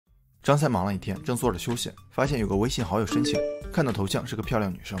张三忙了一天，正坐着休息，发现有个微信好友申请，看到头像是个漂亮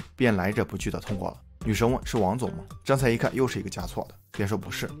女生，便来者不拒的通过了。女生问是王总吗？张三一看又是一个加错的，便说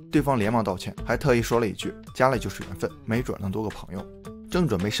不是，对方连忙道歉，还特意说了一句加了就是缘分，没准能多个朋友。正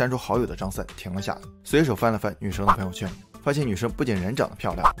准备删除好友的张三停了下来，随手翻了翻女生的朋友圈，发现女生不仅人长得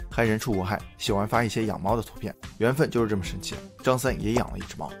漂亮，还人畜无害，喜欢发一些养猫的图片，缘分就是这么神奇。张三也养了一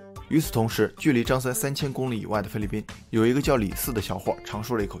只猫。与此同时，距离张三3000公里以外的菲律宾，有一个叫李四的小伙长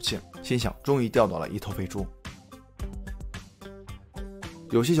舒了一口气，心想终于钓到了一头肥猪。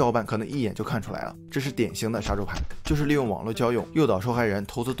有些小伙伴可能一眼就看出来了，这是典型的杀猪盘，就是利用网络交友诱导受害人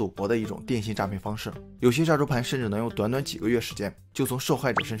投资赌博的一种电信诈骗方式。有些杀猪盘甚至能用短短几个月时间，就从受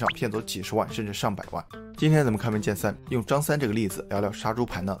害者身上骗走几十万甚至上百万。今天咱们开门见山，用张三这个例子聊聊杀猪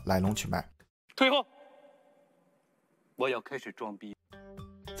盘的来龙去脉。退后，我要开始装逼。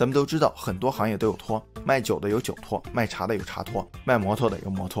咱们都知道，很多行业都有托，卖酒的有酒托，卖茶的有茶托，卖摩托的有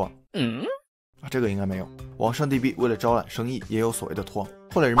摩托。这个应该没有。网上 DB 为了招揽生意，也有所谓的托。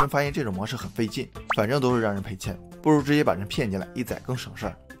后来人们发现这种模式很费劲，反正都是让人赔钱，不如直接把人骗进来，一宰更省事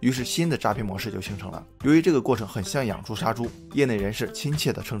儿。于是新的诈骗模式就形成了。由于这个过程很像养猪杀猪，业内人士亲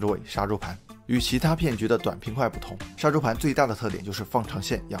切地称之为杀猪盘。与其他骗局的短平快不同，杀猪盘最大的特点就是放长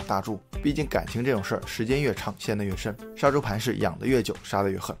线养大猪。毕竟感情这种事儿，时间越长陷得越深，杀猪盘是养得越久杀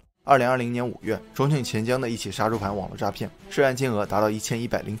得越狠。2020年5月，重庆钱江的一起杀猪盘网络诈骗，涉案金额达到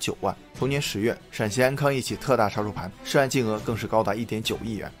1109万。同年10月，陕西安康一起特大杀猪盘，涉案金额更是高达1.9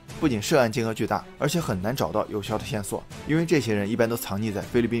亿元。不仅涉案金额巨大，而且很难找到有效的线索，因为这些人一般都藏匿在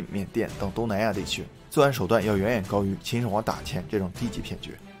菲律宾、缅甸等东南亚地区，作案手段要远远高于秦始皇打钱这种低级骗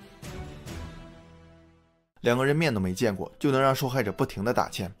局。两个人面都没见过，就能让受害者不停地打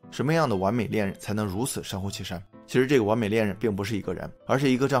钱，什么样的完美恋人才能如此神乎其神？其实这个完美恋人并不是一个人，而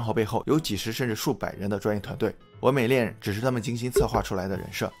是一个账号背后有几十甚至数百人的专业团队。完美恋人只是他们精心策划出来的人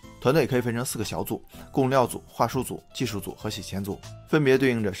设。团队可以分成4个小组：供料组、话术组、技术组和洗钱组，分别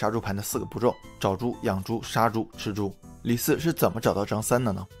对应着杀猪盘的4个步骤：找猪、养猪、杀猪、吃猪。李四是怎么找到张三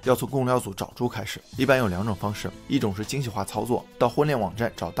的呢？要从供料组找猪开始，一般有2种方式，一种是精细化操作，到婚恋网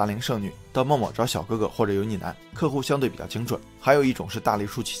站找大龄剩女，到陌陌找小哥哥或者油腻男，客户相对比较精准。还有一种是大力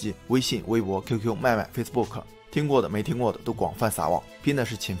出奇迹，微信、微博、QQ、麦麦、Facebook， 听过的没听过的都广泛撒网，拼的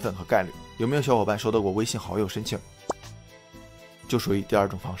是勤奋和概率。有没有小伙伴收到过微信好友申请？就属于第2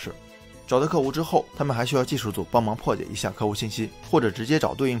种方式。找到客户之后，他们还需要技术组帮忙破解一下客户信息，或者直接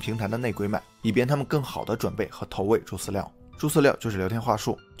找对应平台的内鬼买，以便他们更好的准备和投喂猪饲料。猪饲料就是聊天话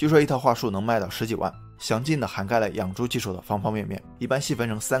术，据说一套话术能卖到10几万，详尽的涵盖了养猪技术的方方面面，一般细分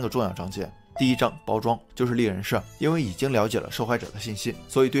成3个重要章节。第一章包装，就是立人设，因为已经了解了受害者的信息，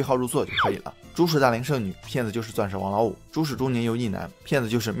所以对号入座就可以了。猪是大龄剩女，骗子就是钻石王老五；猪是中年油腻男，骗子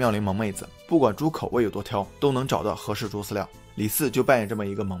就是妙龄萌妹子。不管猪口味有多挑，都能找到合适猪饲料。李四就扮演这么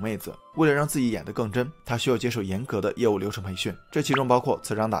一个萌妹子，为了让自己演得更真，他需要接受严格的业务流程培训，这其中包括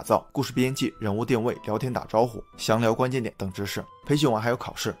词章打造、故事编辑、人物定位、聊天打招呼、详聊关键点等知识。培训完还有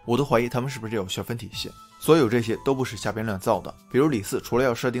考试，我都怀疑他们是不是有学分体系。所有这些都不是瞎编乱造的，比如李四除了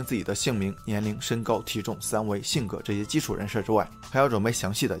要设定自己的姓名、年龄、身高、体重、三围、性格这些基础人设之外，还要准备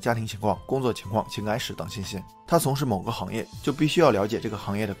详细的家庭情况、工作情况、情感史等信息。他从事某个行业，就必须要了解这个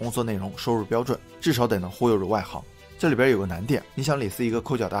行业的工作内容、收入标准，至少得能忽悠入外行。这里边有个难点，你想李四一个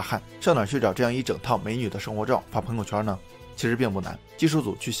抠脚大汉，上哪去找这样一整套美女的生活照发朋友圈呢？其实并不难，技术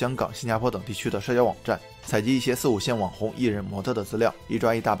组去香港、新加坡等地区的社交网站，采集一些4、5线网红、艺人、模特的资料，一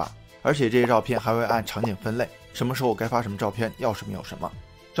抓一大把。而且这些照片还会按场景分类，什么时候该发什么照片，要什么有什么。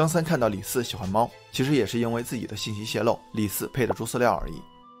张三看到李四喜欢猫，其实也是因为自己的信息泄露，李四配的猪饲料而已。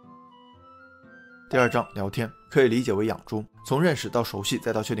第2章聊天，可以理解为养猪，从认识到熟悉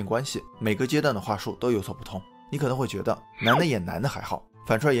再到确定关系，每个阶段的话术都有所不同。你可能会觉得男的演男的还好，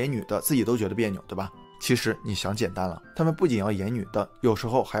反串演女的自己都觉得别扭，对吧？其实你想简单了，他们不仅要演女的，有时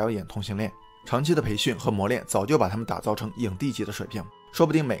候还要演同性恋。长期的培训和磨练早就把他们打造成影帝级的水平，说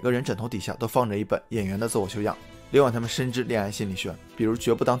不定每个人枕头底下都放着一本演员的自我修养。另外他们深知恋爱心理学，比如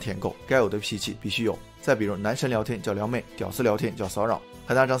绝不当舔狗，该有的脾气必须有。再比如男神聊天叫撩妹，屌丝聊天叫骚扰。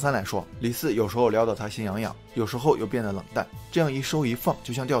还拿张三来说，李四有时候撩到他心痒痒，有时候又变得冷淡，这样一收一放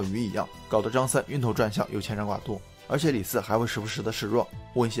就像钓鱼一样，搞得张三晕头转向又牵肠挂肚。而且李四还会时不时的示弱，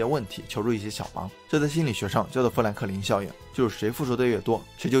问一些问题，求助一些小忙。这在心理学上叫做富兰克林效应，就是谁付出的越多，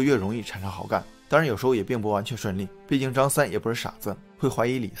谁就越容易产生好感。当然有时候也并不完全顺利，毕竟张三也不是傻子，会怀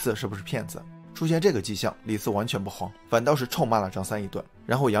疑李四是不是骗子。出现这个迹象，李四完全不慌，反倒是臭骂了张三一顿，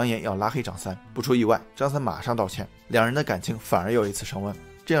然后扬言要拉黑张三。不出意外，张三马上道歉，两人的感情反而又一次升温。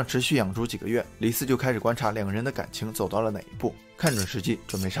这样持续养猪几个月，李四就开始观察两个人的感情走到了哪一步，看准时机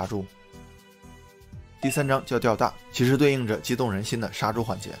准备杀猪。第3章叫钓大，其实对应着激动人心的杀猪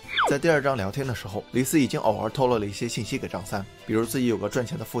环节。在第2章聊天的时候，李四已经偶尔透露了一些信息给张三，比如自己有个赚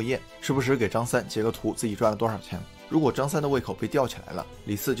钱的副业，时不时给张三截个图自己赚了多少钱。如果张三的胃口被吊起来了，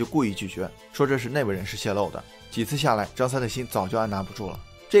李四就故意拒绝，说这是内部人士泄露的。几次下来，张三的心早就按捺不住了。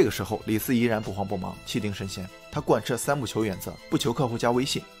这个时候，李四依然不慌不忙，气定神闲。他贯彻3不求原则：不求客户加微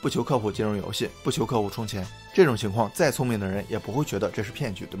信，不求客户进入游戏，不求客户充钱。这种情况，再聪明的人也不会觉得这是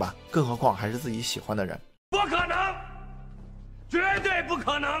骗局，对吧？更何况还是自己喜欢的人。不可能，绝对不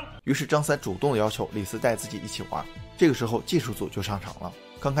可能。于是张三主动要求李四带自己一起玩。这个时候，技术组就上场了。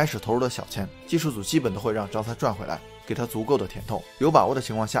刚开始投入的小钱，技术组基本都会让张三赚回来，给他足够的甜头。有把握的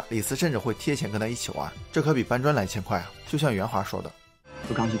情况下，李四甚至会贴钱跟他一起玩，这可比搬砖来钱快啊！就像袁华说的，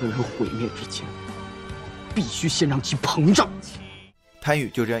要让一个人毁灭之前，必须先让其膨胀。贪欲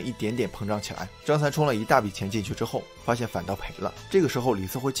就这样一点点膨胀起来。张三充了一大笔钱进去之后，发现反倒赔了。这个时候李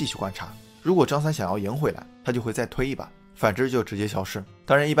四会继续观察，如果张三想要赢回来，他就会再推一把，反之就直接消失。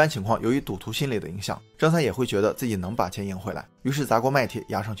当然一般情况，由于赌徒心理的影响，张三也会觉得自己能把钱赢回来，于是砸锅卖铁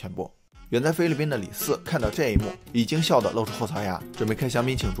压上全部。远在菲律宾的李四看到这一幕，已经笑得露出后槽牙，准备开香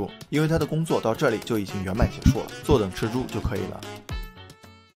槟庆祝，因为他的工作到这里就已经圆满结束了，坐等吃猪就可以了。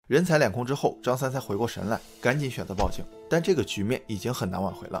人财两空之后，张三才回过神来，赶紧选择报警。但这个局面已经很难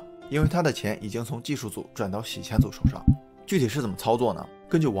挽回了，因为他的钱已经从技术组转到洗钱组手上。具体是怎么操作呢？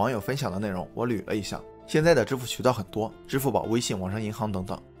根据网友分享的内容，我捋了一下。现在的支付渠道很多，支付宝、微信、网上银行等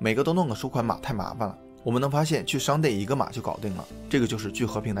等，每个都弄个收款码太麻烦了。我们能发现去商店一个码就搞定了，这个就是聚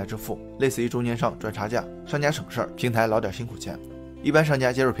合平台支付，类似于中间商赚差价，商家省事儿，平台捞点辛苦钱。一般商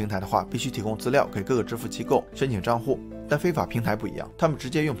家接入平台的话，必须提供资料给各个支付机构申请账户，但非法平台不一样，他们直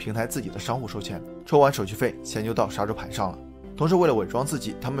接用平台自己的商户收钱，抽完手续费，钱就到杀猪盘上了。同时为了伪装自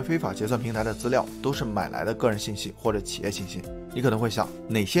己，他们非法结算平台的资料都是买来的个人信息或者企业信息。你可能会想，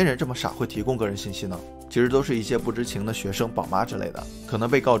哪些人这么傻会提供个人信息呢？其实都是一些不知情的学生、宝妈之类的，可能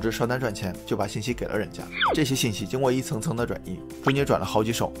被告知刷单赚钱，就把信息给了人家。这些信息经过一层层的转移，中间转了好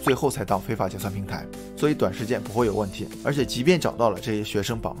几手，最后才到非法结算平台，所以短时间不会有问题。而且即便找到了这些学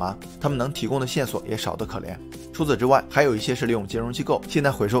生、宝妈，他们能提供的线索也少得可怜。除此之外，还有一些是利用金融机构、信贷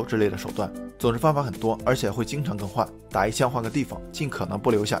回收之类的手段。总之方法很多，而且会经常更换，打一枪换个地方，尽可能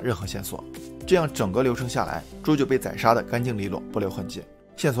不留下任何线索。这样整个流程下来，猪就被宰杀的干净利落，不留痕迹。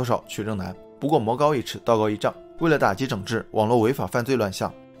线索少，取证难。不过魔高一尺，道高一丈。为了打击整治网络违法犯罪乱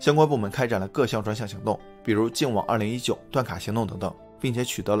象，相关部门开展了各项专项行动，比如净网2019、断卡行动等等，并且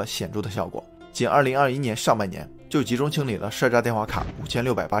取得了显著的效果。仅2021年上半年，就集中清理了涉诈电话卡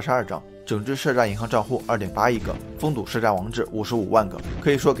5682张，整治涉诈银行账户2.8亿个，封堵涉诈网址55万个，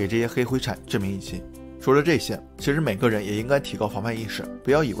可以说给这些黑灰产致命一击。除了这些，其实每个人也应该提高防范意识，不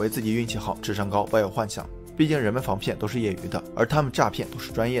要以为自己运气好、智商高、抱有幻想。毕竟人们防骗都是业余的，而他们诈骗都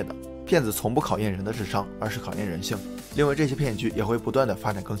是专业的。骗子从不考验人的智商，而是考验人性。另外，这些骗局也会不断的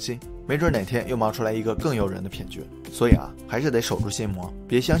发展更新，没准哪天又冒出来一个更诱人的骗局。所以还是得守住心魔，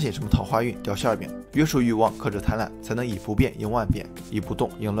别相信什么桃花运、掉馅饼，约束欲望，克制贪婪，才能以不变应万变，以不动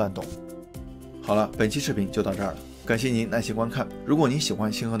应乱动。好了，本期视频就到这儿了，感谢您耐心观看。如果您喜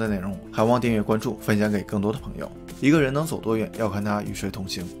欢星河的内容，还望订阅关注，分享给更多的朋友。一个人能走多远，要看他与谁同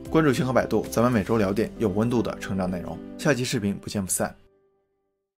行。关注星河百度，咱们每周聊点有温度的成长内容。下期视频不见不散。